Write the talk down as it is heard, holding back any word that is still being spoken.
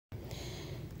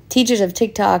Teachers of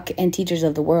TikTok and teachers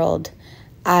of the world,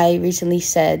 I recently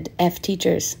said F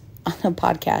teachers on a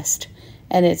podcast,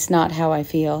 and it's not how I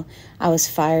feel. I was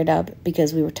fired up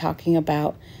because we were talking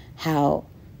about how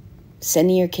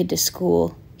sending your kid to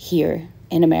school here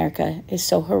in America is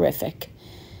so horrific,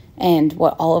 and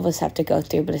what all of us have to go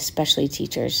through, but especially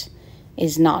teachers,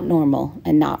 is not normal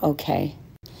and not okay.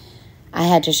 I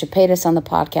had Trisha Paytas on the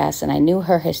podcast, and I knew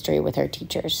her history with her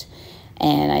teachers.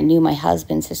 And I knew my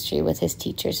husband's history with his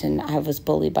teachers, and I was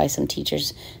bullied by some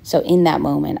teachers. So in that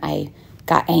moment, I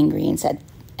got angry and said,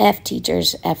 F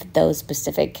teachers, F those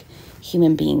specific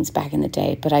human beings back in the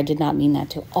day. But I did not mean that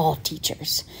to all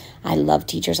teachers. I love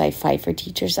teachers. I fight for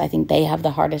teachers. I think they have the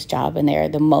hardest job, and they're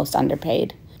the most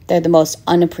underpaid. They're the most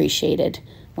unappreciated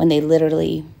when they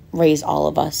literally raise all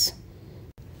of us.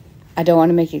 I don't want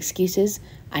to make excuses.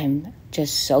 I'm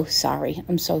just so sorry.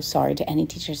 I'm so sorry to any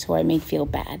teachers who I made feel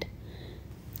bad.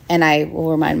 And I will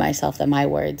remind myself that my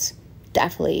words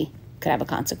definitely could have a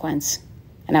consequence.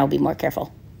 And I will be more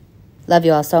careful. Love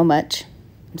you all so much.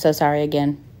 I'm so sorry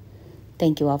again.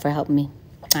 Thank you all for helping me.